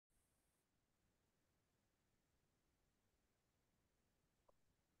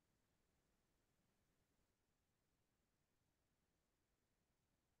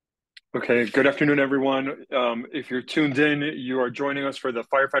Okay, good afternoon, everyone. If you're tuned in, you are joining us for the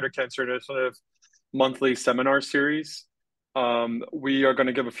Firefighter Cancer Initiative monthly seminar series. We are going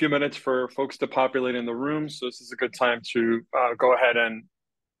to give a few minutes for folks to populate in the room, so this is a good time to go ahead and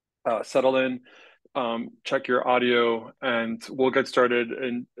settle in, check your audio, and we'll get started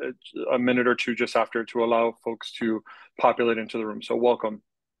in a minute or two just after to allow folks to populate into the room. So welcome.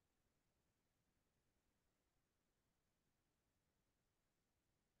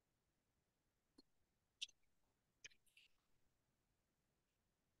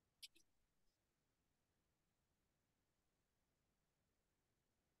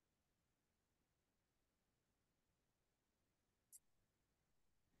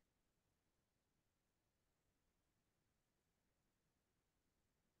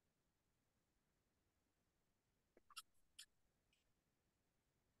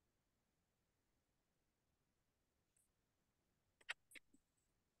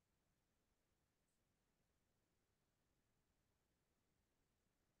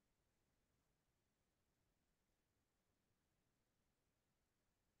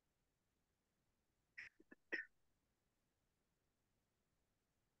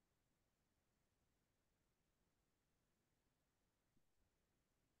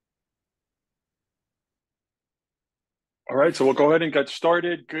 All right, so we'll go ahead and get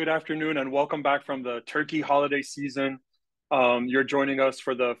started. Good afternoon and welcome back from the turkey holiday season. You're joining us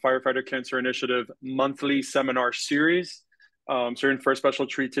for the Firefighter Cancer Initiative monthly seminar series. So in for a special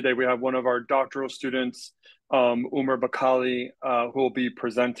treat today, we have one of our doctoral students, Umer Bakali, who will be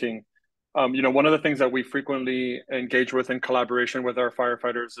presenting. One of the things that we frequently engage with in collaboration with our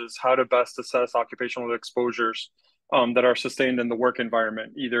firefighters is how to best assess occupational exposures that are sustained in the work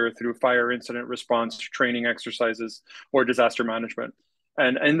environment, either through fire incident response, training exercises, or disaster management.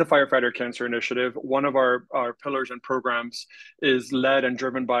 And in the Firefighter Cancer Initiative, one of our pillars and programs is led and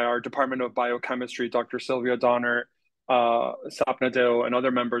driven by our Department of Biochemistry, Dr. Sylvia Donner, Sapnadeo, and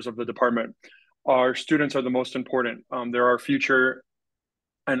other members of the department. Our students are the most important. They're our future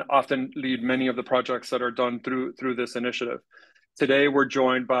and often lead many of the projects that are done through this initiative. Today, we're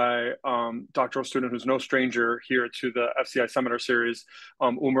joined by doctoral student who's no stranger here to the FCI seminar series,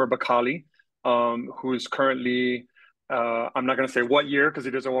 Umer Bakali, who's currently, I'm not going to say what year because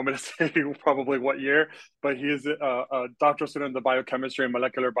he doesn't want me to say probably what year, but he is a doctoral student in the biochemistry and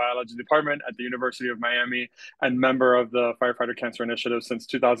molecular biology department at the University of Miami and member of the Firefighter Cancer Initiative since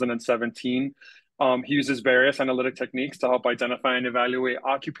 2017. He uses various analytic techniques to help identify and evaluate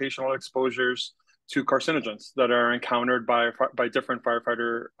occupational exposures to carcinogens that are encountered by different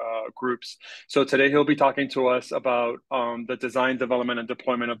firefighter groups. So today he'll be talking to us about the design, development, and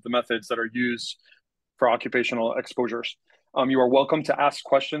deployment of the methods that are used for occupational exposures. You are welcome to ask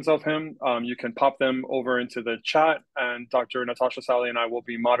questions of him. You can pop them over into the chat, and Dr. Natasha Sally and I will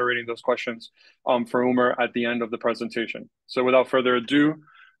be moderating those questions for Umer at the end of the presentation. So without further ado,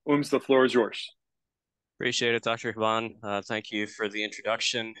 the floor is yours. Appreciate it, Dr. Hiban. Thank you for the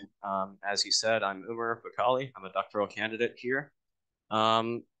introduction. As you said, I'm Umer Bakali. I'm a doctoral candidate here.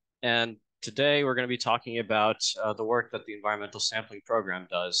 And today we're going to be talking about the work that the Environmental Sampling Program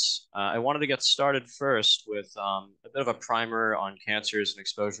does. I wanted to get started first with a bit of a primer on cancers and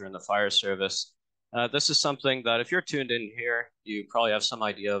exposure in the fire service. This is something that if you're tuned in here, you probably have some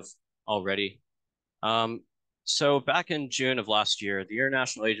idea of already. So back in June of last year, the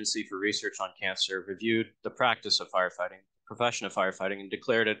International Agency for Research on Cancer reviewed the practice of firefighting, profession of firefighting, and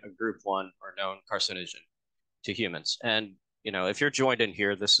declared it a Group 1 or known carcinogen to humans. And, if you're joined in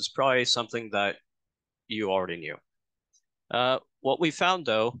here, this is probably something that you already knew. What we found,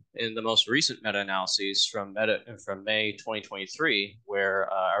 though, in the most recent meta-analyses from May 2023, where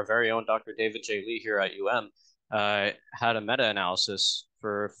our very own Dr. David J. Lee here at had a meta-analysis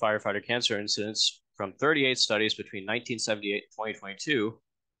for firefighter cancer incidents from 38 studies between 1978 and 2022,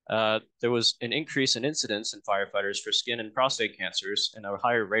 there was an increase in incidence in firefighters for skin and prostate cancers and a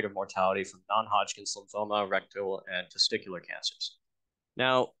higher rate of mortality from non-Hodgkin's lymphoma, rectal, and testicular cancers.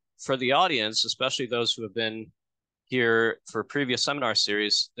 Now, for the audience, especially those who have been here for previous seminar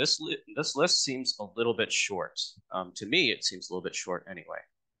series, this list seems a little bit short. To me, it seems a little bit short anyway.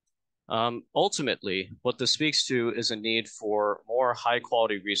 Ultimately, what this speaks to is a need for more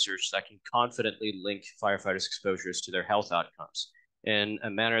high-quality research that can confidently link firefighters' exposures to their health outcomes in a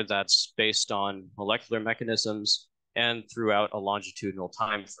manner that's based on molecular mechanisms and throughout a longitudinal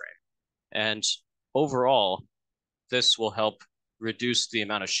time frame. And overall, this will help reduce the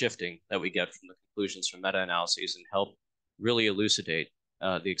amount of shifting that we get from the conclusions from meta-analyses and help really elucidate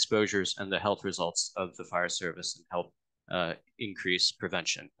the exposures and the health results of the fire service and help increase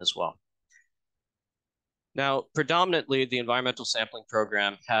prevention as well. Now, predominantly, the environmental sampling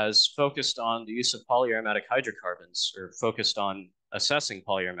program has focused on the use of polyaromatic hydrocarbons, or focused on assessing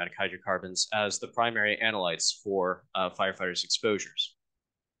polyaromatic hydrocarbons as the primary analytes for firefighters' exposures.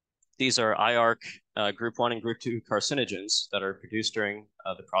 These are IARC group 1 and group 2 carcinogens that are produced during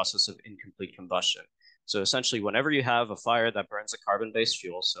the process of incomplete combustion. So essentially, whenever you have a fire that burns a carbon-based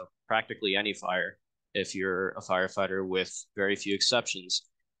fuel, so practically any fire, if you're a firefighter with very few exceptions,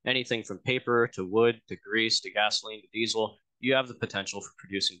 anything from paper to wood to grease to gasoline to diesel, you have the potential for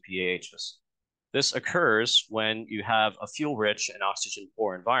producing PAHs. This occurs when you have a fuel-rich and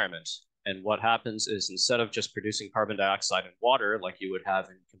oxygen-poor environment. And what happens is, instead of just producing carbon dioxide and water like you would have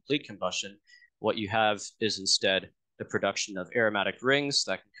in complete combustion, what you have is instead the production of aromatic rings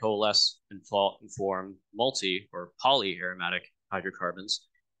that can coalesce and form multi or polyaromatic hydrocarbons.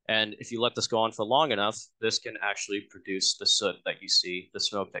 And if you let this go on for long enough, this can actually produce the soot that you see, the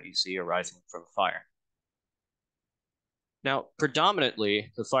smoke that you see arising from fire. Now,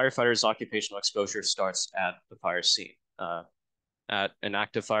 predominantly, the firefighter's occupational exposure starts at the fire scene. At an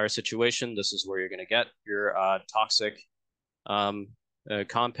active fire situation, this is where you're going to get your toxic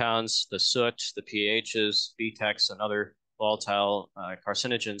compounds, the soot, the PAHs, BTEX, and other volatile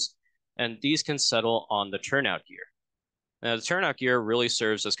carcinogens, and these can settle on the turnout gear. Now, the turnout gear really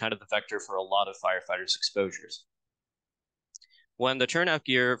serves as kind of the vector for a lot of firefighters' exposures. When the turnout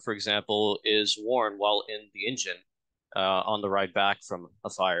gear, for example, is worn while in the engine on the ride back from a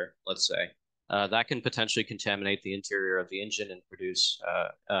fire, let's say, that can potentially contaminate the interior of the engine and produce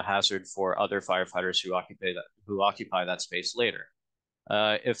a hazard for other firefighters who occupy that space later.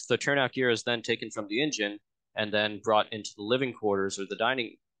 If the turnout gear is then taken from the engine and then brought into the living quarters or the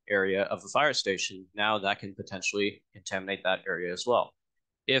dining area of the fire station, now that can potentially contaminate that area as well.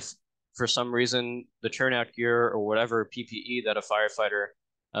 If for some reason the turnout gear or whatever PPE that a firefighter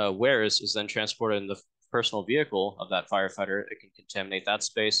wears is then transported in the personal vehicle of that firefighter, it can contaminate that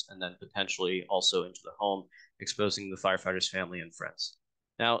space and then potentially also into the home, exposing the firefighter's family and friends.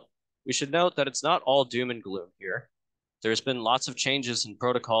 Now, we should note that it's not all doom and gloom here. There's been lots of changes in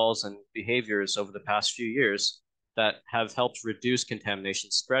protocols and behaviors over the past few years that have helped reduce contamination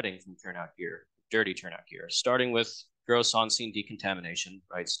spreading from turnout gear, dirty turnout gear, starting with gross on-scene decontamination,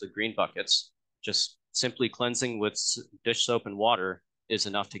 right? So the green buckets, just simply cleansing with dish soap and water is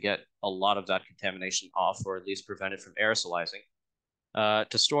enough to get a lot of that contamination off, or at least prevent it from aerosolizing,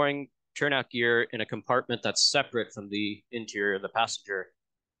 to storing turnout gear in a compartment that's separate from the interior, the passenger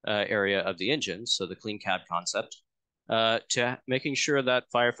area of the engine, so the clean cab concept, to making sure that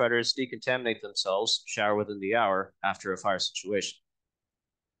firefighters decontaminate themselves, shower within the hour after a fire situation.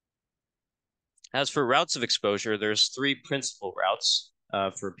 As for routes of exposure, there's 3 principal routes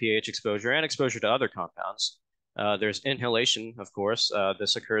for pH exposure and exposure to other compounds. There's inhalation, of course.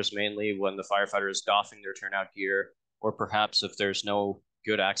 This occurs mainly when the firefighter is doffing their turnout gear, or perhaps if there's no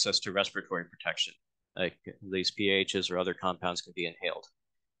good access to respiratory protection, like these PAHs or other compounds can be inhaled.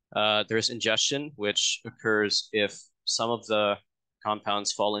 There's ingestion, which occurs if some of the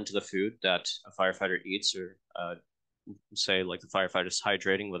compounds fall into the food that a firefighter eats, or say like the firefighter's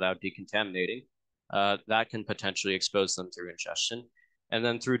hydrating without decontaminating. That can potentially expose them through ingestion. And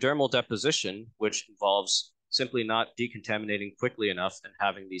then through dermal deposition, which involves simply not decontaminating quickly enough and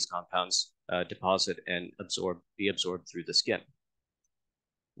having these compounds deposit and be absorbed through the skin.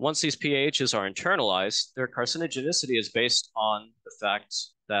 Once these PAHs are internalized, their carcinogenicity is based on the fact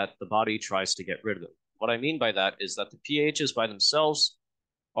that the body tries to get rid of them. What I mean by that is that the PAHs by themselves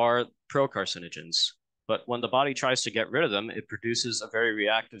are procarcinogens, but when the body tries to get rid of them, it produces a very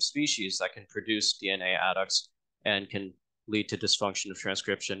reactive species that can produce DNA adducts and can lead to dysfunction of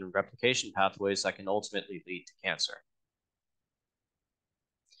transcription and replication pathways that can ultimately lead to cancer.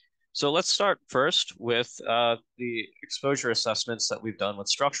 So let's start first with the exposure assessments that we've done with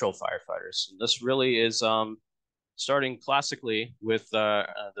structural firefighters. And this really is starting classically with the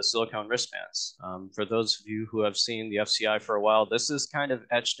silicone wristbands. For those of you who have seen the FCI for a while, this is kind of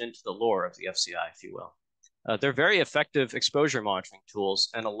etched into the lore of the FCI, if you will. They're very effective exposure monitoring tools,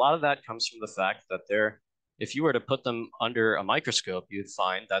 and a lot of that comes from the fact that if you were to put them under a microscope, you'd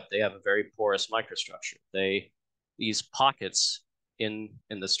find that they have a very porous microstructure. These pockets in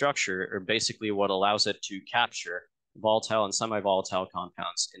the structure are basically what allows it to capture volatile and semi-volatile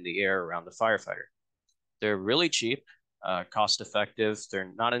compounds in the air around the firefighter. They're really cheap, cost effective,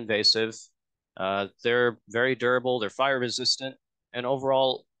 they're not invasive, they're very durable, they're fire resistant, and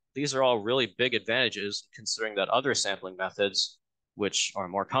overall, these are all really big advantages considering that other sampling methods, which are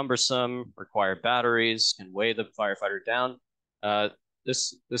more cumbersome, require batteries, can weigh the firefighter down.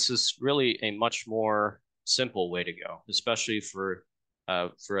 This is really a much more simple way to go, especially for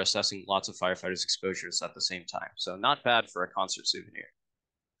for assessing lots of firefighters' exposures at the same time. So not bad for a concert souvenir.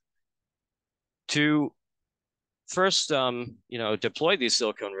 To first, deploy these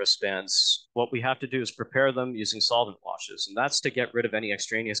silicone wristbands, what we have to do is prepare them using solvent washes, and that's to get rid of any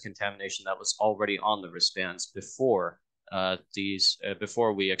extraneous contamination that was already on the wristbands before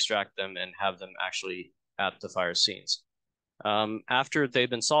before we extract them and have them actually at the fire scenes. After they've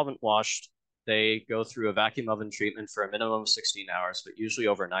been solvent washed, they go through a vacuum oven treatment for a minimum of 16 hours, but usually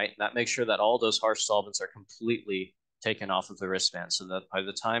overnight, and that makes sure that all those harsh solvents are completely taken off of the wristband so that by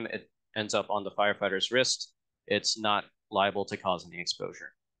the time it ends up on the firefighter's wrist, it's not liable to cause any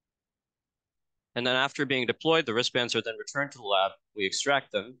exposure. And then after being deployed, the wristbands are then returned to the lab. We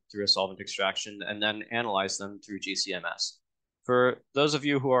extract them through a solvent extraction and then analyze them through GCMS. For those of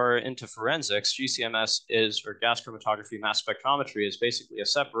you who are into forensics, GCMS or gas chromatography mass spectrometry is basically a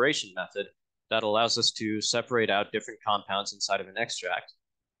separation method that allows us to separate out different compounds inside of an extract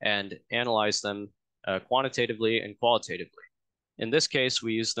and analyze them quantitatively and qualitatively. In this case,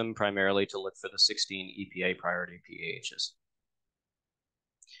 we use them primarily to look for the 16 EPA priority PAHs.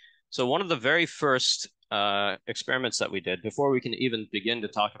 So one of the very first experiments that we did, before we can even begin to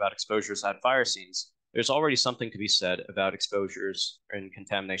talk about exposures at fire scenes, there's already something to be said about exposures and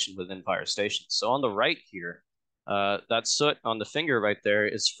contamination within fire stations. So on the right here, that soot on the finger right there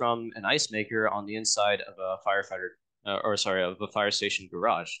is from an ice maker on the inside of a of a fire station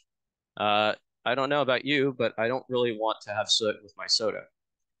garage. I don't know about you, but I don't really want to have soot with my soda.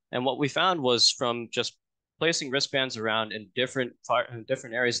 And what we found was from just placing wristbands around in different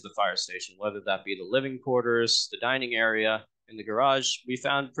areas of the fire station, whether that be the living quarters, the dining area, in the garage, we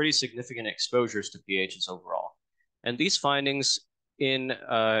found pretty significant exposures to PHs overall. And these findings, in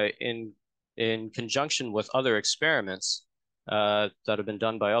conjunction with other experiments that have been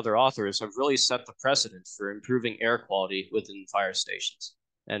done by other authors, have really set the precedent for improving air quality within fire stations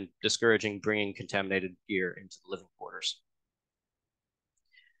and discouraging bringing contaminated gear into the living quarters.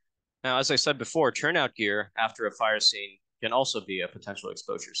 Now, as I said before, turnout gear after a fire scene can also be a potential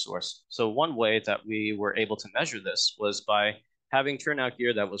exposure source. So one way that we were able to measure this was by having turnout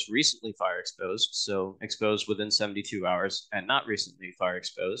gear that was recently fire exposed, so exposed within 72 hours, and not recently fire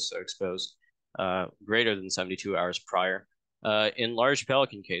exposed, so exposed greater than 72 hours prior, in large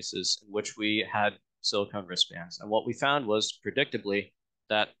Pelican cases in which we had silicone wristbands. And what we found was, predictably,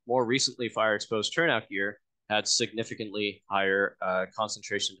 that more recently fire exposed turnout gear had significantly higher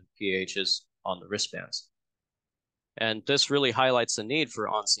concentration of PAHs on the wristbands. And this really highlights the need for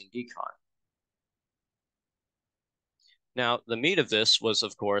on-scene decon. Now, the meat of this was,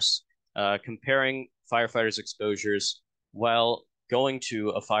 of course, comparing firefighters' exposures while going to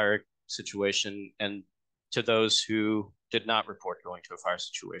a fire situation and to those who did not report going to a fire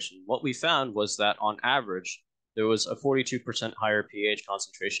situation. What we found was that on average, there was a 42% higher pH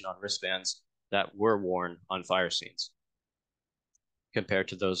concentration on wristbands that were worn on fire scenes compared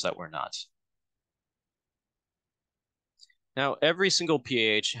to those that were not. Now, every single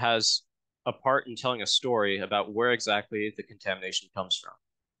pH has a part in telling a story about where exactly the contamination comes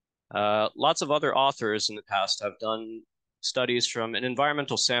from. Lots of other authors in the past have done studies from an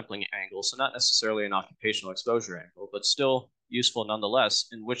environmental sampling angle, so not necessarily an occupational exposure angle, but still useful nonetheless,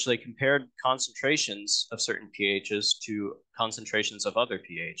 in which they compared concentrations of certain pHs to concentrations of other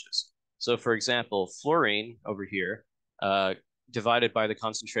pHs. So for example, fluorine over here, divided by the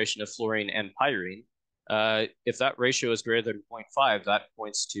concentration of fluorine and pyrene, if that ratio is greater than 0.5, that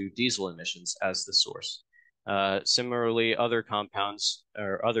points to diesel emissions as the source. Similarly, other compounds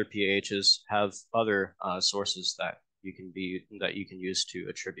or other pHs have other sources that you can use to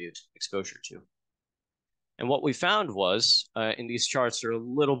attribute exposure to. And what we found was, in these charts, they're a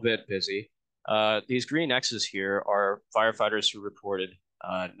little bit busy. These green X's here are firefighters who reported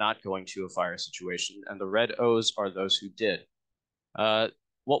not going to a fire situation, and the red O's are those who did.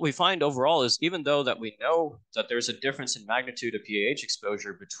 What we find overall is, even though that we know that there's a difference in magnitude of PAH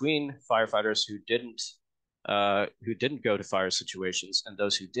exposure between firefighters who didn't go to fire situations and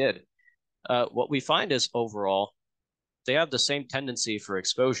those who did, what we find is overall they have the same tendency for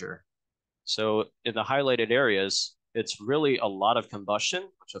exposure. So in the highlighted areas, it's really a lot of combustion,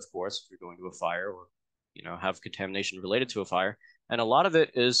 which of course, if you're going to a fire or have contamination related to a fire, and a lot of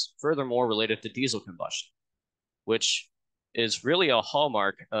it is furthermore related to diesel combustion, which is really a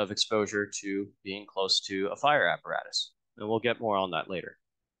hallmark of exposure to being close to a fire apparatus. And we'll get more on that later.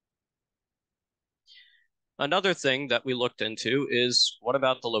 Another thing that we looked into is, what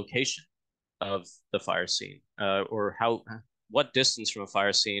about the location of the fire scene, or what distance from a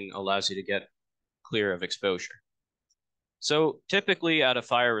fire scene allows you to get clear of exposure? So typically at a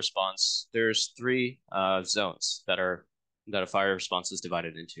fire response, there's three zones that are that a fire response is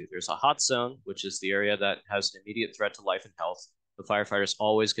divided into. There's a hot zone, which is the area that has an immediate threat to life and health. The firefighter is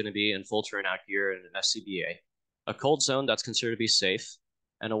always going to be in full turnout gear and an SCBA. A cold zone that's considered to be safe,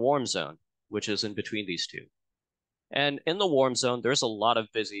 and a warm zone, which is in between these two. And in the warm zone, there's a lot of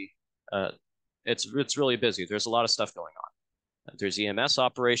busy. It's really busy. There's a lot of stuff going on. There's EMS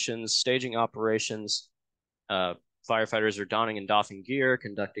operations, staging operations. Firefighters are donning and doffing gear,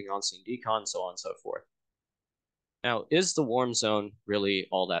 conducting on-scene decon, so on and so forth. Now, is the warm zone really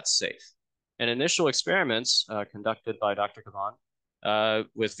all that safe? And initial experiments conducted by Dr. Kavan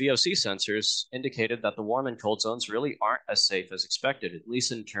with VOC sensors indicated that the warm and cold zones really aren't as safe as expected, at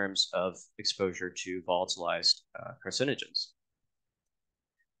least in terms of exposure to volatilized carcinogens.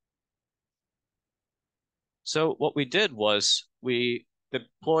 So what we did was we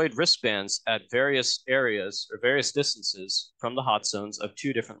deployed wristbands at various areas or various distances from the hot zones of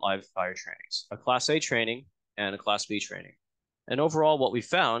two different live fire trainings, a Class A training and a Class B training. And overall, what we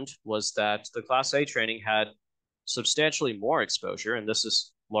found was that the Class A training had substantially more exposure, and this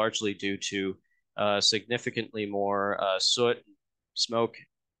is largely due to significantly more soot and smoke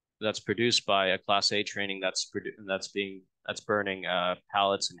that's produced by a Class A training that's burning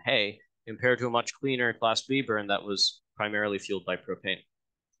pallets and hay, compared to a much cleaner Class B burn that was primarily fueled by propane.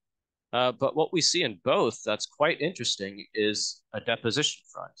 But what we see in both that's quite interesting is a deposition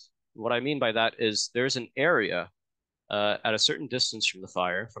front. What I mean by that is there's an area at a certain distance from the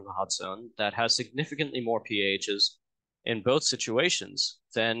fire, from the hot zone, that has significantly more PAHs in both situations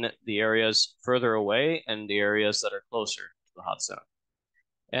than the areas further away and the areas that are closer to the hot zone.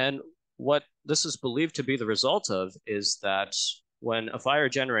 And what this is believed to be the result of is that when a fire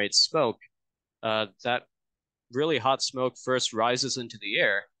generates smoke, that really hot smoke first rises into the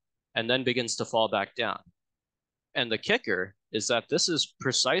air and then begins to fall back down. And the kicker is that this is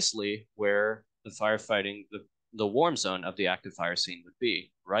precisely where the firefighting, the warm zone of the active fire scene would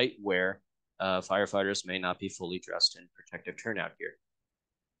be, right where firefighters may not be fully dressed in protective turnout gear.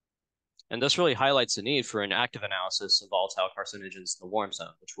 And this really highlights the need for an active analysis of volatile carcinogens in the warm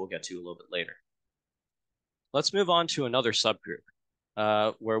zone, which we'll get to a little bit later. Let's move on to another subgroup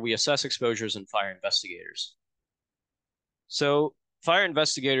where we assess exposures in fire investigators. So fire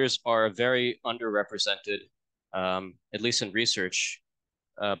investigators are a very underrepresented, at least in research,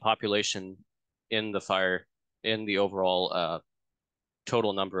 population in the overall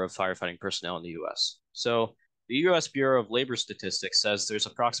total number of firefighting personnel in the U.S. So the U.S. Bureau of Labor Statistics says there's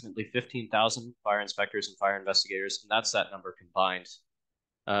approximately 15,000 fire inspectors and fire investigators, and that's that number combined.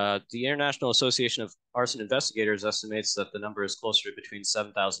 The International Association of Arson Investigators estimates that the number is closer to between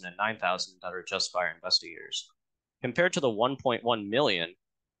 7,000 and 9,000 that are just fire investigators. Compared to the 1.1 million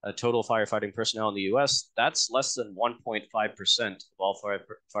total firefighting personnel in the U.S., that's less than 1.5% of all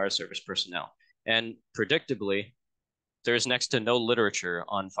fire service personnel. And predictably, there's next to no literature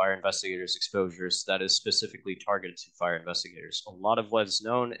on fire investigators' exposures that is specifically targeted to fire investigators. A lot of what is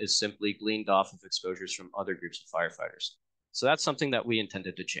known is simply gleaned off of exposures from other groups of firefighters. So that's something that we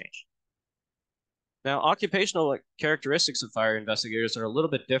intended to change. Now, occupational characteristics of fire investigators are a little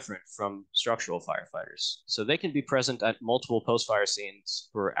bit different from structural firefighters. So they can be present at multiple post-fire scenes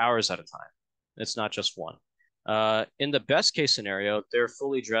for hours at a time. It's not just one. In the best case scenario, they're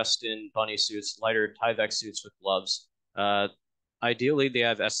fully dressed in bunny suits, lighter Tyvek suits with gloves. Ideally, they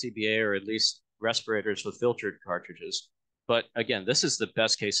have SCBA or at least respirators with filtered cartridges. But again, this is the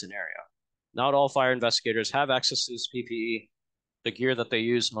best case scenario. Not all fire investigators have access to this PPE. The gear that they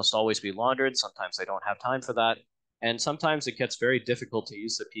use must always be laundered. Sometimes they don't have time for that. And sometimes it gets very difficult to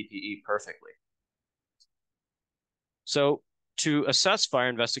use the PPE perfectly. So to assess fire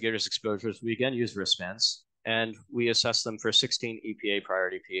investigators' exposures, we again use wristbands, and we assess them for 16 EPA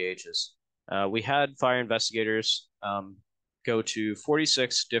priority PAHs. We had fire investigators go to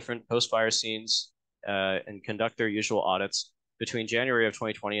 46 different post-fire scenes and conduct their usual audits between January of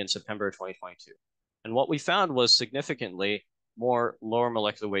 2020 and September of 2022. And what we found was significantly more lower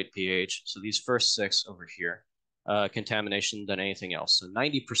molecular weight pH, so these first 6 over here, contamination than anything else. So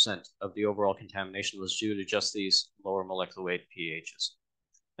 90% of the overall contamination was due to just these lower molecular weight pHs.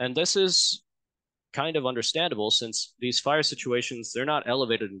 And this is kind of understandable since these fire situations, they're not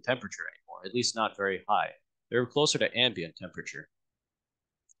elevated in temperature anymore, at least not very high. They're closer to ambient temperature.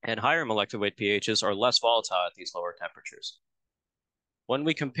 And higher molecular weight pHs are less volatile at these lower temperatures. When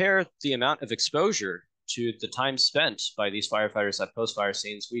we compare the amount of exposure to the time spent by these firefighters at post-fire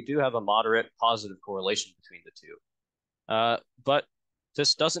scenes, we do have a moderate positive correlation between the two. But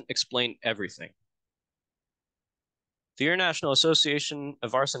this doesn't explain everything. The International Association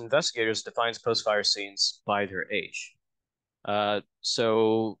of Arson Investigators defines post-fire scenes by their age.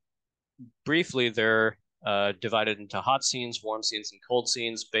 So briefly, they're divided into hot scenes, warm scenes, and cold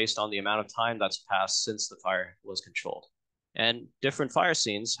scenes based on the amount of time that's passed since the fire was controlled. And different fire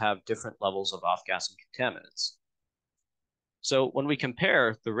scenes have different levels of off-gassing contaminants. So when we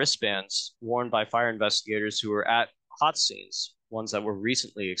compare the wristbands worn by fire investigators who were at hot scenes, ones that were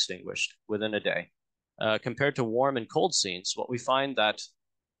recently extinguished within a day, compared to warm and cold scenes, what we find that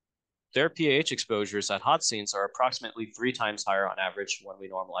their pH exposures at hot scenes are approximately 3 times higher on average when we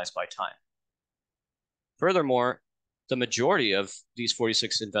normalize by time. Furthermore, the majority of these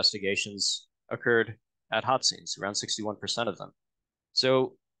 46 investigations occurred at hot scenes, around 61% of them.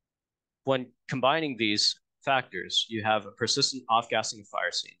 So when combining these factors, you have a persistent off-gassing of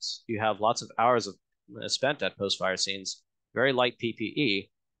fire scenes. You have lots of hours spent at post-fire scenes, very light PPE.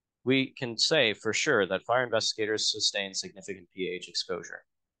 We can say for sure that fire investigators sustain significant pH exposure.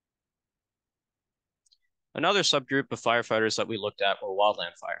 Another subgroup of firefighters that we looked at were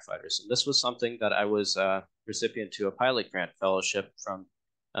wildland firefighters. And this was something that I was recipient to a pilot grant fellowship from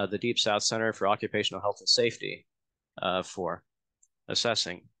the Deep South Center for Occupational Health and Safety for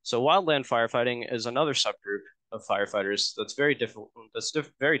assessing. So wildland firefighting is another subgroup of firefighters that's very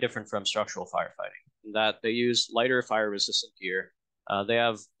different from structural firefighting, in that they use lighter fire-resistant gear. They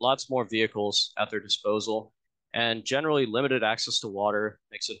have lots more vehicles at their disposal, and generally limited access to water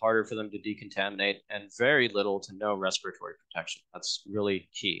makes it harder for them to decontaminate, and very little to no respiratory protection. That's really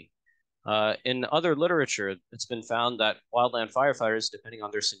key. In other literature, it's been found that wildland firefighters, depending on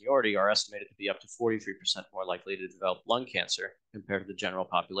their seniority, are estimated to be up to 43% more likely to develop lung cancer compared to the general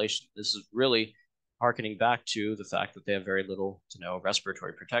population. This is really harkening back to the fact that they have very little to no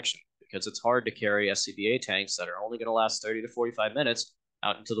respiratory protection, because it's hard to carry SCBA tanks that are only going to last 30 to 45 minutes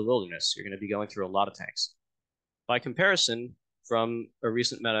out into the wilderness. You're going to be going through a lot of tanks. By comparison, from a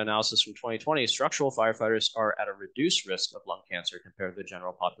recent meta-analysis from 2020, structural firefighters are at a reduced risk of lung cancer compared to the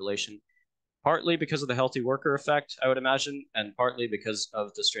general population, partly because of the healthy worker effect, I would imagine, and partly because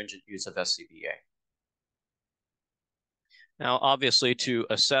of the stringent use of SCBA. Now, obviously, to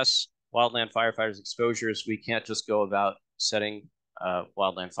assess wildland firefighters' exposures, we can't just go about setting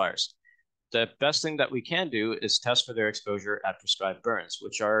wildland fires. The best thing that we can do is test for their exposure at prescribed burns,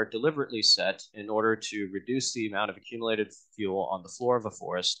 which are deliberately set in order to reduce the amount of accumulated fuel on the floor of a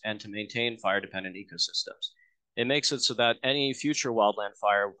forest and to maintain fire-dependent ecosystems. It makes it so that any future wildland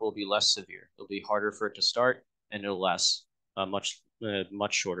fire will be less severe. It'll be harder for it to start, and it'll last a much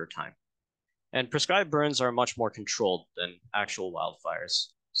shorter time. And prescribed burns are much more controlled than actual wildfires.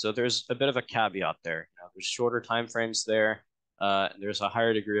 So there's a bit of a caveat there. There's shorter time frames there. There's a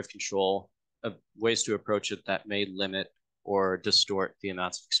higher degree of control, ways to approach it that may limit or distort the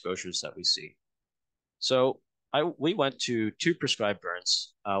amounts of exposures that we see. So we went to 2 prescribed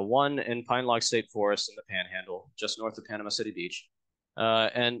burns, one in Pine Log State Forest in the Panhandle, just north of Panama City Beach,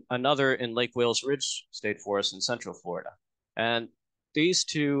 and another in Lake Wales Ridge State Forest in Central Florida. And these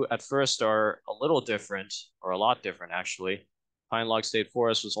two at first are a little different, or a lot different actually. Pine Log State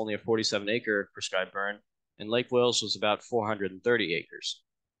Forest was only a 47-acre prescribed burn, and Lake Wales was about 430 acres.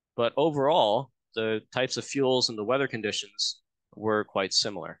 But overall, the types of fuels and the weather conditions were quite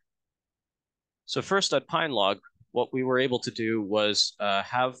similar. So first at Pine Log, what we were able to do was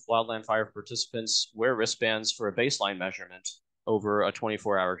have wildland fire participants wear wristbands for a baseline measurement over a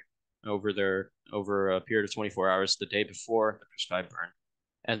 24-hour, over a period of 24 hours the day before the prescribed burn.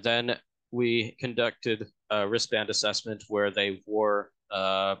 And then we conducted a wristband assessment where they wore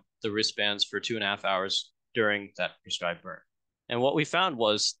the wristbands for 2.5 hours during that prescribed burn. And what we found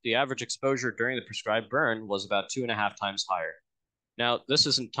was the average exposure during the prescribed burn was about 2.5 times higher. Now, this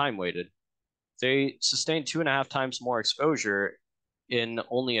isn't time weighted. They sustained 2.5 times more exposure in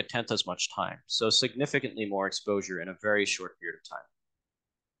only 1/10 as much time. So significantly more exposure in a very short period of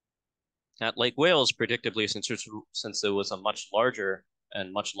time. At Lake Wales, predictably, since it was a much larger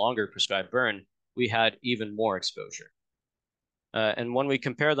and much longer prescribed burn, we had even more exposure. And when we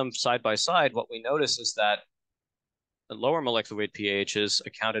compare them side by side, what we notice is that the lower molecular weight pHs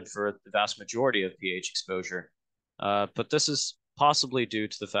accounted for the vast majority of pH exposure. But this is possibly due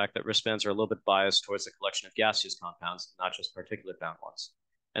to the fact that wristbands are a little bit biased towards the collection of gaseous compounds, not just particulate-bound ones.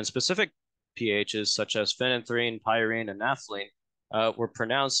 And specific pHs, such as phenanthrene, pyrene, and naphthalene, were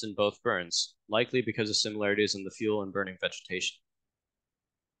pronounced in both burns, likely because of similarities in the fuel and burning vegetation.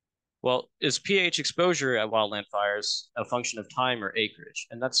 Well, is pH exposure at wildland fires a function of time or acreage?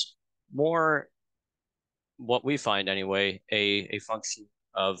 And that's more, what we find anyway, a function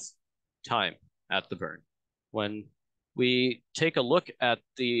of time at the burn. When we take a look at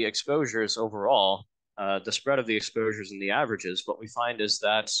the exposures overall, the spread of the exposures and the averages, what we find is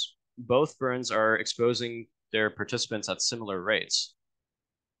that both burns are exposing their participants at similar rates.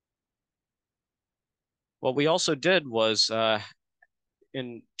 What we also did was to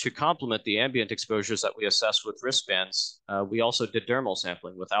complement the ambient exposures that we assessed with wristbands, we also did dermal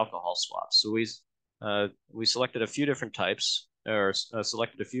sampling with alcohol swabs. So we selected a few different types, or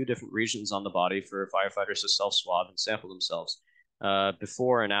selected a few different regions on the body for firefighters to self-swab and sample themselves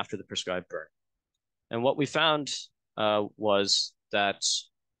before and after the prescribed burn. And what we found was that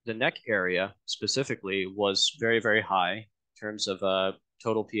the neck area specifically was very, very high in terms of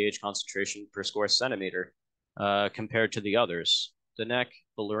total pH concentration per square centimeter compared to the others. The neck,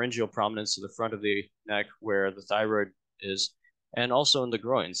 the laryngeal prominence of the front of the neck where the thyroid is, and also in the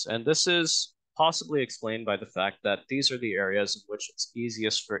groins. And this is possibly explained by the fact that these are the areas in which it's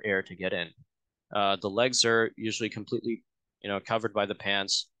easiest for air to get in. The legs are usually completely, covered by the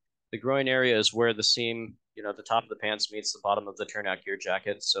pants. The groin area is where the seam, the top of the pants meets the bottom of the turnout gear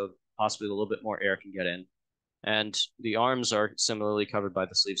jacket, so possibly a little bit more air can get in. And the arms are similarly covered by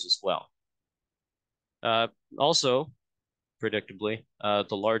the sleeves as well. Also, predictably,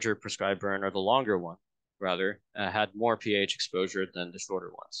 the larger prescribed burn, or the longer one, rather, had more pH exposure than the shorter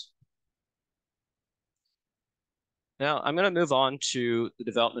ones. Now, I'm going to move on to the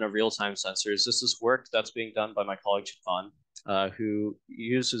development of real-time sensors. This is work that's being done by my colleague Chitvan, who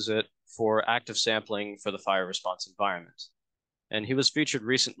uses it for active sampling for the fire response environment. And he was featured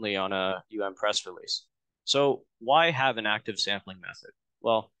recently on a press release. So why have an active sampling method?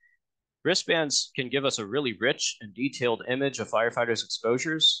 Well, wristbands can give us a really rich and detailed image of firefighters'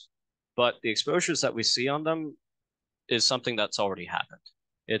 exposures, but the exposures that we see on them is something that's already happened.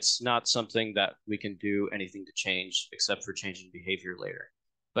 It's not something that we can do anything to change except for changing behavior later.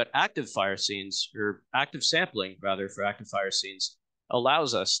 But active fire scenes, or active sampling rather, for active fire scenes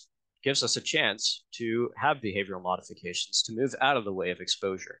gives us a chance to have behavioral modifications to move out of the way of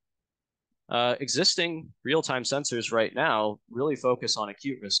exposure. Existing real-time sensors right now really focus on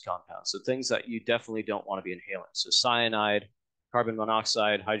acute risk compounds, so things that you definitely don't want to be inhaling. So cyanide, carbon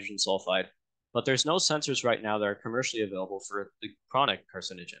monoxide, hydrogen sulfide, but there's no sensors right now that are commercially available for the chronic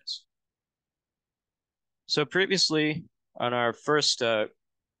carcinogens. So previously, on our first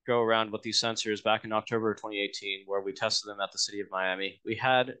go around with these sensors back in October of 2018, where we tested them at the city of Miami, we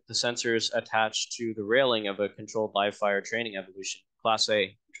had the sensors attached to the railing of a controlled live fire training evolution, Class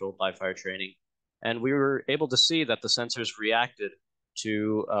A controlled live fire training. And we were able to see that the sensors reacted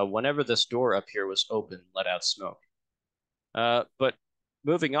to whenever this door up here was open, let out smoke. But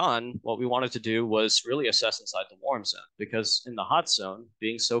moving on, what we wanted to do was really assess inside the warm zone, because in the hot zone,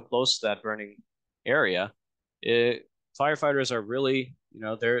 being so close to that burning area, firefighters are really,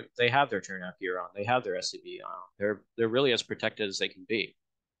 they have their turnout gear on, they have their SCB on, they're really as protected as they can be.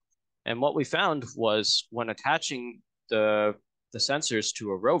 And what we found was when attaching the sensors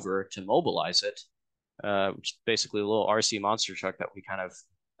to a rover to mobilize it, which is basically a little RC monster truck that we kind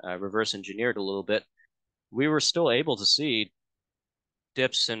of reverse engineered a little bit, we were still able to see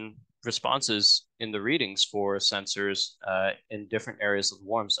dips and responses in the readings for sensors in different areas of the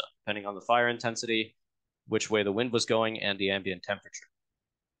warm zone, depending on the fire intensity, which way the wind was going, and the ambient temperature.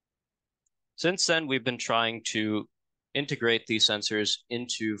 Since then, we've been trying to integrate these sensors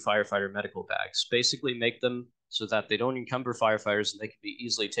into firefighter medical bags, basically make them so that they don't encumber firefighters and they can be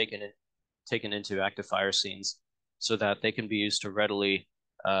easily taken into active fire scenes, so that they can be used to readily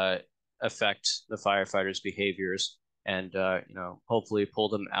affect the firefighters' behaviors and hopefully pull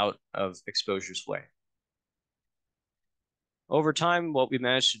them out of exposure's way. Over time, what we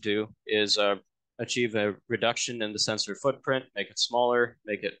managed to do is achieve a reduction in the sensor footprint, make it smaller,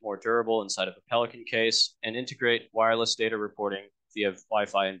 make it more durable inside of a Pelican case, and integrate wireless data reporting via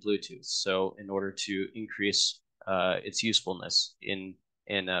Wi-Fi and Bluetooth. So in order to increase its usefulness in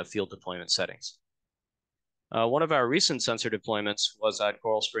field deployment settings. One of our recent sensor deployments was at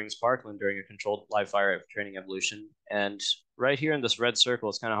Coral Springs Parkland during a controlled live fire training evolution. And right here in this red circle,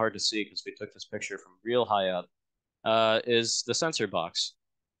 it's kind of hard to see because we took this picture from real high up, is the sensor box.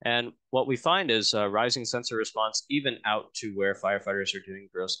 And what we find is rising sensor response even out to where firefighters are doing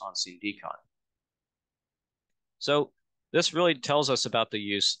gross on-scene decon. So this really tells us about the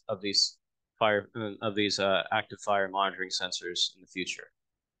use of these active fire monitoring sensors in the future.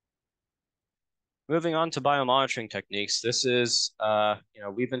 Moving on to biomonitoring techniques, this is,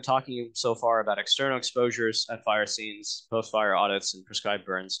 we've been talking so far about external exposures at fire scenes, post-fire audits, and prescribed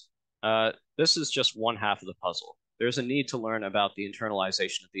burns. This is just one half of the puzzle. There's a need to learn about the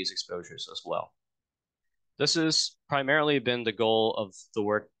internalization of these exposures as well. This has primarily been the goal of the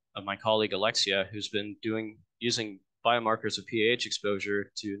work of my colleague Alexia, who's been using biomarkers of pH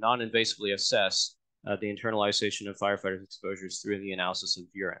exposure to non-invasively assess the internalization of firefighters' exposures through the analysis of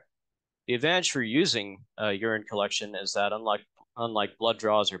urine. The advantage for using urine collection is that unlike blood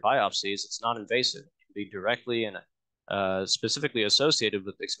draws or biopsies, it's non-invasive. You can be directly and specifically associated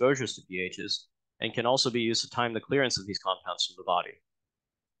with exposures to pHs, and can also be used to time the clearance of these compounds from the body.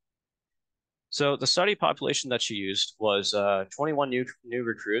 So the study population that she used was 21 new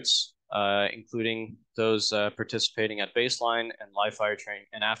recruits, including those participating at baseline and live fire training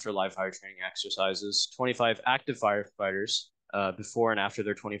and after live fire training exercises, 25 active firefighters before and after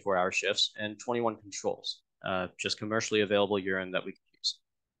their 24-hour shifts, and 21 controls, just commercially available urine that we can use.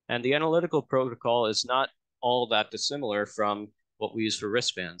 And the analytical protocol is not all that dissimilar from what we use for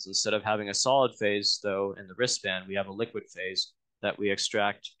wristbands. Instead of having a solid phase, though, in the wristband, we have a liquid phase that we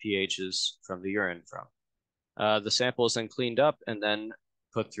extract pHs from the urine from. The sample is then cleaned up and then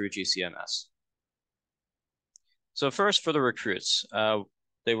put through GCMS. So first for the recruits,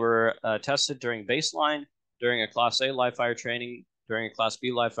 they were tested during baseline, during a Class A live fire training, during a Class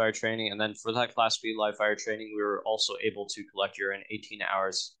B live fire training, and then for that Class B live fire training, we were also able to collect urine 18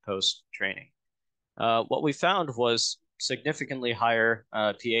 hours post-training. What we found was significantly higher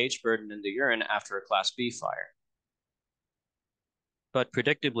pH burden in the urine after a Class B fire. But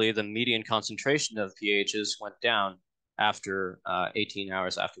predictably, the median concentration of pHs went down after 18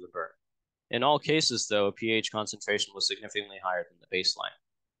 hours after the burn. In all cases, though, pH concentration was significantly higher than the baseline.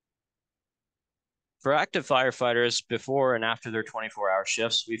 For active firefighters before and after their 24-hour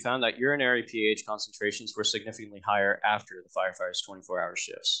shifts, we found that urinary pH concentrations were significantly higher after the firefighters' 24-hour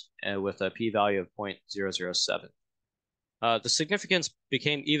shifts, with a p-value of 0.007. The significance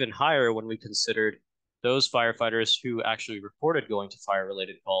became even higher when we considered those firefighters who actually reported going to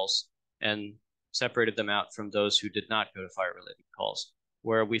fire-related calls and separated them out from those who did not go to fire-related calls,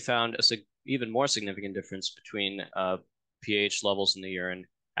 where we found a even more significant difference between pH levels in the urine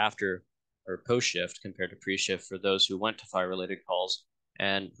after or post-shift compared to pre-shift for those who went to fire-related calls,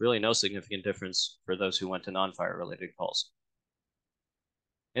 and really no significant difference for those who went to non-fire-related calls.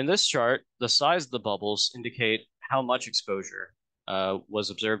 In this chart, the size of the bubbles indicate how much exposure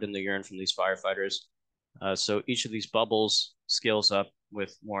was observed in the urine from these firefighters. So each of these bubbles scales up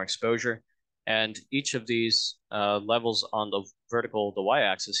with more exposure, and each of these levels on the vertical, the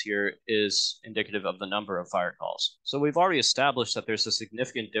y-axis here, is indicative of the number of fire calls. So we've already established that there's a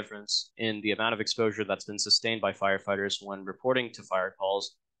significant difference in the amount of exposure that's been sustained by firefighters when reporting to fire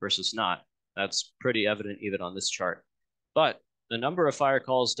calls versus not. That's pretty evident even on this chart. But the number of fire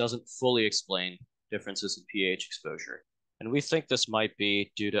calls doesn't fully explain differences in pH exposure. And we think this might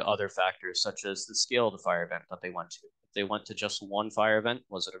be due to other factors, such as the scale of the fire event that they went to. If they went to just one fire event,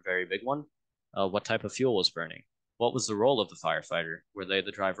 was it a very big one? What type of fuel was burning? What was the role of the firefighter? Were they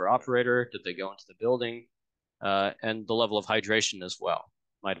the driver operator? Did they go into the building? And the level of hydration as well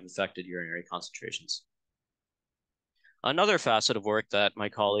might have affected urinary concentrations. Another facet of work that my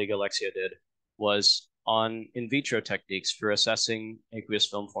colleague Alexia did was on in vitro techniques for assessing aqueous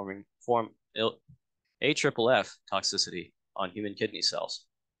film forming AFFF toxicity on human kidney cells.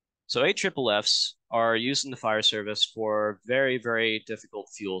 So AFFFs are used in the fire service for very, very difficult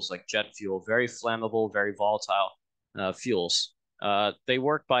fuels like jet fuel, very flammable, very volatile fuels. They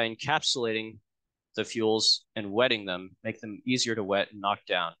work by encapsulating the fuels and wetting them, make them easier to wet and knock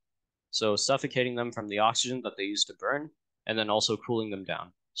down. So suffocating them from the oxygen that they use to burn, and then also cooling them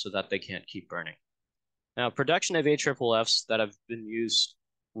down so that they can't keep burning. Now, production of AFFFs that have been used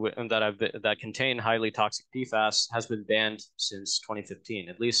that contain highly toxic PFAS has been banned since 2015,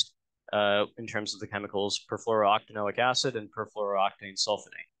 at least in terms of the chemicals perfluorooctanoic acid and perfluorooctane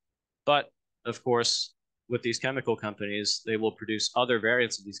sulfonate. But of course, with these chemical companies, they will produce other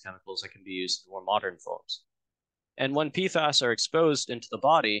variants of these chemicals that can be used in more modern foams. And when PFAS are exposed into the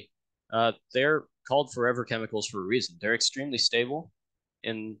body, they're called forever chemicals for a reason. They're extremely stable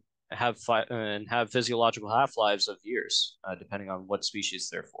and have physiological half-lives of years, depending on what species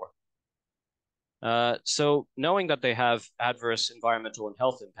they're for. So knowing that they have adverse environmental and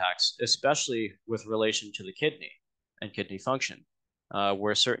health impacts, especially with relation to the kidney and kidney function,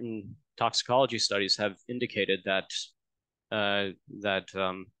 where certain toxicology studies have indicated that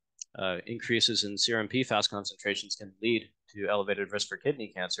increases in serum PFAS concentrations can lead to elevated risk for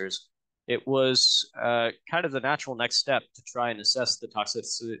kidney cancers, it was kind of the natural next step to try and assess the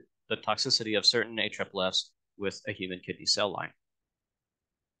toxicity of certain AFFFs with a human kidney cell line.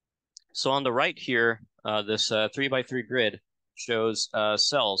 So on the right here, this 3x3 grid shows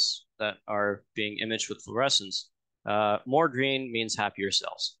cells that are being imaged with fluorescence. More green means happier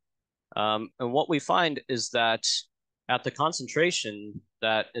cells. And what we find is that at the concentration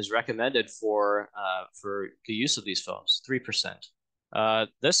that is recommended for the use of these foams,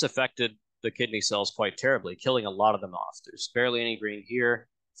 3%, this affected the kidney cells quite terribly, killing a lot of them off. There's barely any green here.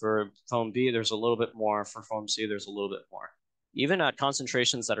 For foam B, there's a little bit more. For foam C, there's a little bit more. Even at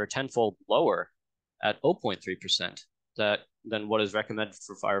concentrations that are tenfold lower at 0.3% than what is recommended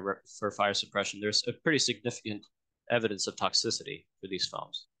for fire suppression. There's a pretty significant evidence of toxicity for these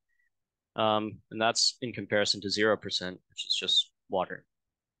foams. And that's in comparison to 0%, which is just water.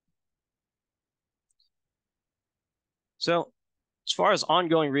 So as far as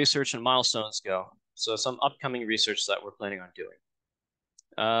ongoing research and milestones go, so some upcoming research that we're planning on doing.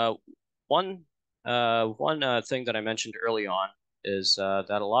 One thing that I mentioned early on is that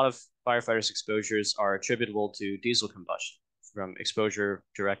a lot of firefighters' exposures are attributable to diesel combustion from exposure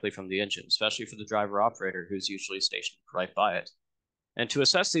directly from the engine, especially for the driver operator who's usually stationed right by it. And to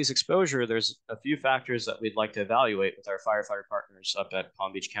assess these exposure, there's a few factors that we'd like to evaluate with our firefighter partners up at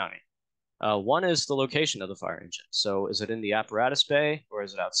Palm Beach County. One is the location of the fire engine. So is it in the apparatus bay or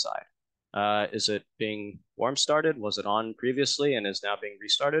is it outside? Is it being warm started? Was it on previously and is now being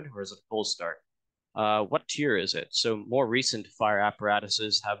restarted, or is it a cold start? What tier is it? So more recent fire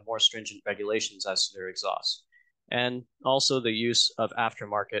apparatuses have more stringent regulations as to their exhaust, and also the use of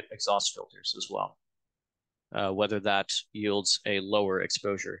aftermarket exhaust filters as well, whether that yields a lower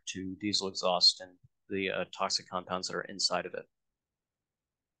exposure to diesel exhaust and the toxic compounds that are inside of it.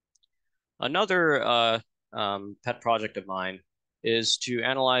 Another pet project of mine is to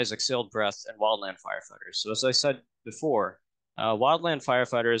analyze exhaled breath in wildland firefighters. So as I said before, wildland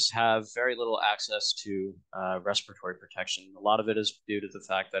firefighters have very little access to respiratory protection. A lot of it is due to the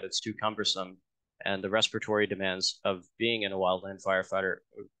fact that it's too cumbersome, and the respiratory demands of being in a wildland firefighter,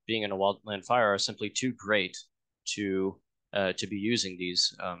 being in a wildland fire, are simply too great to be using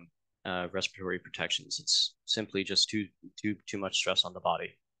these respiratory protections. It's simply just too much stress on the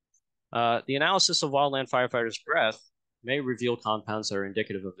body. The analysis of wildland firefighters' breath may reveal compounds that are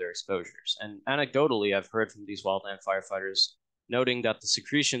indicative of their exposures. And anecdotally, I've heard from these wildland firefighters noting that the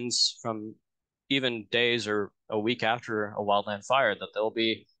secretions from even days or a week after a wildland fire, that they'll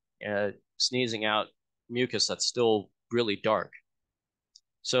be sneezing out mucus that's still really dark.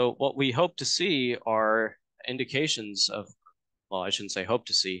 So what we hope to see are indications of, well, I shouldn't say hope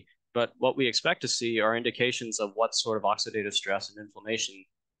to see, but what we expect to see are indications of what sort of oxidative stress and inflammation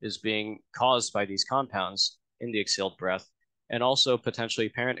is being caused by these compounds in the exhaled breath, and also potentially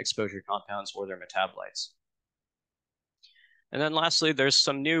parent exposure compounds or their metabolites. And then lastly, there's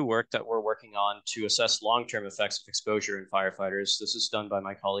some new work that we're working on to assess long-term effects of exposure in firefighters. This is done by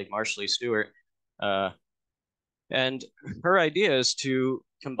my colleague, Marshall Stewart. And her idea is to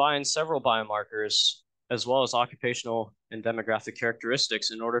combine several biomarkers as well as occupational and demographic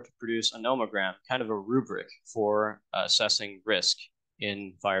characteristics in order to produce a nomogram, kind of a rubric for assessing risk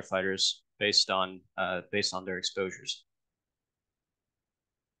in firefighters based on their exposures.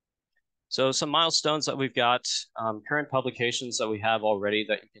 So some milestones that we've got, current publications that we have already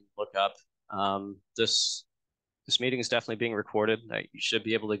that you can look up. This meeting is definitely being recorded. You should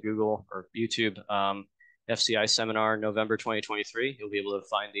be able to Google or YouTube FCI seminar November 2023. You'll be able to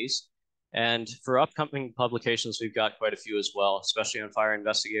find these. And for upcoming publications, we've got quite a few as well, especially on fire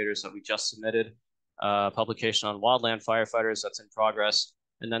investigators that we just submitted, publication on wildland firefighters that's in progress,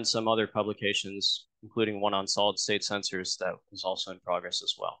 and then some other publications, including one on solid state sensors that is also in progress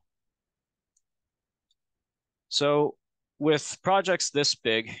as well. So with projects this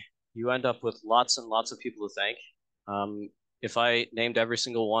big, you end up with lots and lots of people to thank. If I named every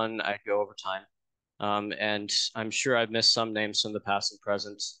single one, I'd go over time. And I'm sure I've missed some names from the past and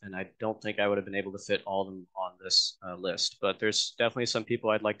present, and I don't think I would have been able to fit all of them on this list. But there's definitely some people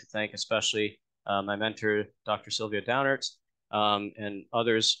I'd like to thank, especially my mentor, Dr. Sylvia Downert, and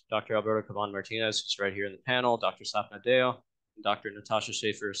others, Dr. Alberto Caban Martinez, who's right here in the panel, Dr. Sapna Deo, and Dr. Natasha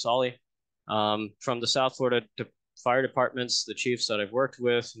Schaefer-Sali. From the South Florida fire departments, the chiefs that I've worked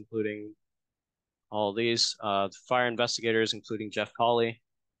with, including all these, fire investigators, including Jeff Colley,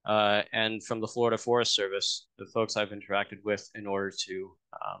 and from the Florida Forest Service, the folks I've interacted with in order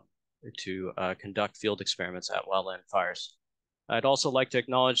to conduct field experiments at wildland fires. I'd also like to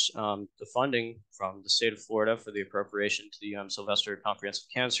acknowledge the funding from the state of Florida for the appropriation to the Sylvester Comprehensive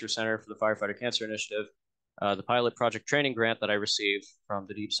Cancer Center for the Firefighter Cancer Initiative, the pilot project training grant that I received from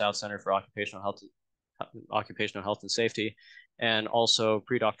the Deep South Center for Occupational Health and Safety, and also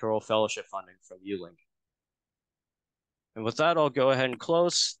pre-doctoral fellowship funding from ULink. And with that, I'll go ahead and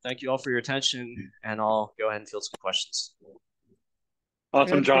close. Thank you all for your attention, and I'll go ahead and field some questions.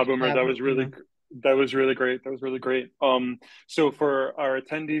 Awesome job, Umer. That was really great. That was really great. So for our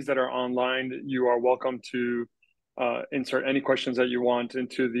attendees that are online, you are welcome to insert any questions that you want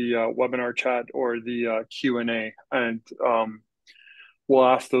into the webinar chat or the Q&A, and we'll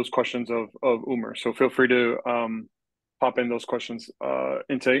ask those questions of Umer. So feel free to pop in those questions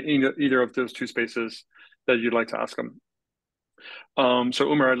into either of those two spaces that you'd like to ask them. So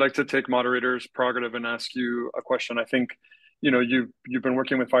Umer, I'd like to take moderator's prerogative and ask you a question. I think, you've been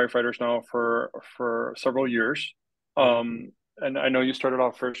working with firefighters now for several years. Mhm. And I know you started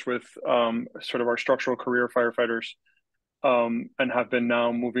off first with sort of our structural career firefighters, and have been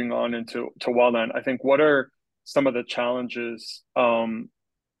now moving on to wildland. I think, what are some of the challenges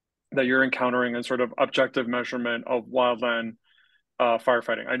that you're encountering in sort of objective measurement of wildland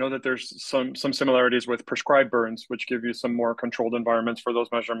firefighting? I know that there's some similarities with prescribed burns, which give you some more controlled environments for those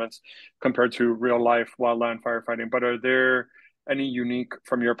measurements compared to real life wildland firefighting. But are there any unique,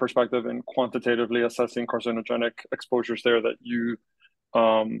 from your perspective, in quantitatively assessing carcinogenic exposures there that you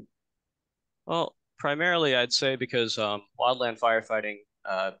um, Well, primarily I'd say because wildland firefighting,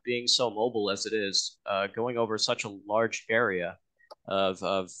 being so mobile as it is, going over such a large area of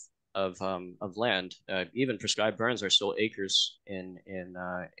of of land, even prescribed burns are still acres in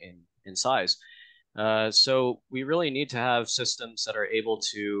size. So we really need to have systems that are able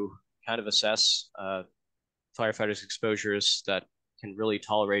to kind of assess firefighters' exposures that can really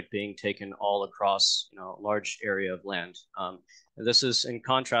tolerate being taken all across, a large area of land. And this is in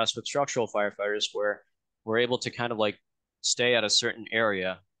contrast with structural firefighters, where we're able to kind of like stay at a certain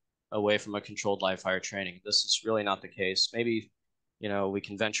area away from a controlled live fire training. This is really not the case. Maybe, we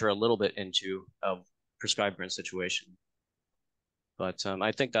can venture a little bit into a prescribed burn situation. But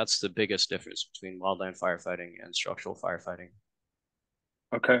I think that's the biggest difference between wildland firefighting and structural firefighting.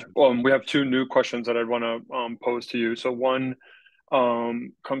 okay. Well, we have two new questions that I'd want to pose to you. So one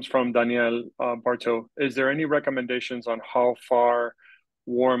comes from Daniel Barto. Is there any recommendations on how far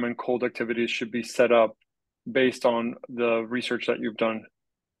warm and cold activities should be set up based on the research that you've done?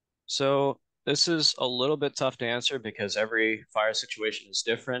 So this is a little bit tough to answer because every fire situation is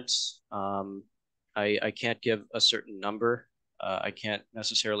different. I can't give a certain number. I can't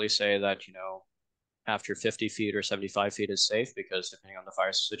necessarily say that, after 50 feet or 75 feet is safe because depending on the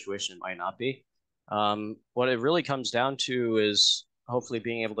fire situation, it might not be. What it really comes down to is hopefully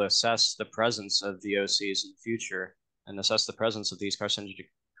being able to assess the presence of VOCs in the future and assess the presence of these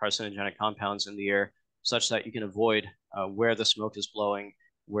carcinogenic compounds in the air such that you can avoid where the smoke is blowing,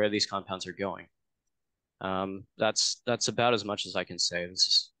 where these compounds are going. That's about as much as I can say. This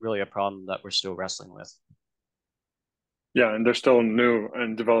is really a problem that we're still wrestling with. Yeah, and they're still new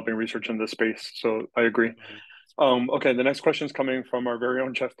and developing research in this space. So I agree. Mm-hmm. Okay, the next question is coming from our very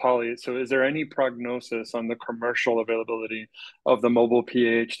own Jeff Polly. So, is there any prognosis on the commercial availability of the mobile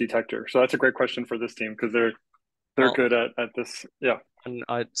pH detector? So that's a great question for this team because they're Well, good at this. Yeah. and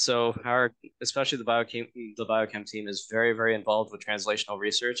so our, especially the biochem team is very, very involved with translational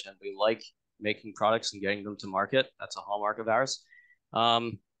research, and we like making products and getting them to market. That's a hallmark of ours.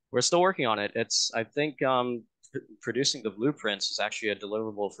 We're still working on it. I think producing the blueprints is actually a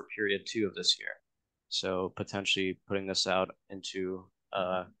deliverable for period 2 of this year. So potentially putting this out into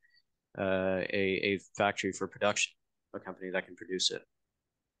a factory for production, a company that can produce it.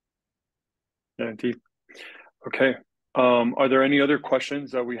 Yeah, indeed. Okay. Are there any other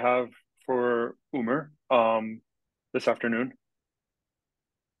questions that we have for Umer this afternoon?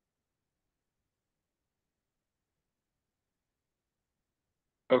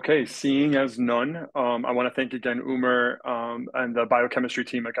 Okay, seeing as none, I want to thank again Umer and the biochemistry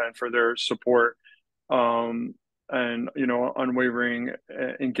team again for their support, um, and unwavering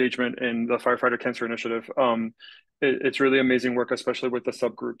engagement in the Firefighter Cancer Initiative. It's really amazing work, especially with the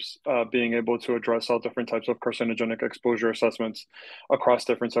subgroups, being able to address all different types of carcinogenic exposure assessments across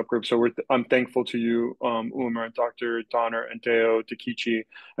different subgroups. So I'm thankful to you, Umer, Dr. Donner, and Deo, Takichi,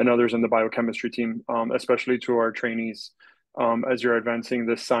 and others in the biochemistry team, especially to our trainees. As you're advancing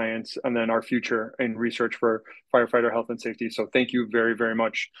this science and then our future in research for firefighter health and safety. So thank you very, very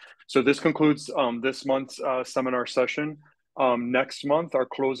much. So this concludes this month's seminar session. Next month, our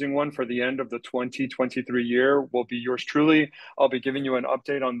closing one for the end of the 2023 year will be yours truly. I'll be giving you an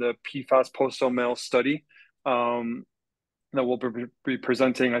update on the PFAS postal mail study that we'll be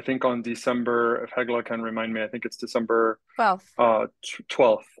presenting, I think, on December, if Hegla can remind me, I think it's December 12th.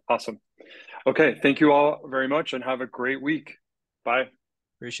 12th. Awesome. Okay, thank you all very much and have a great week. Bye.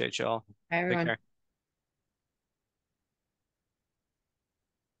 Appreciate y'all. Bye, Take everyone. care.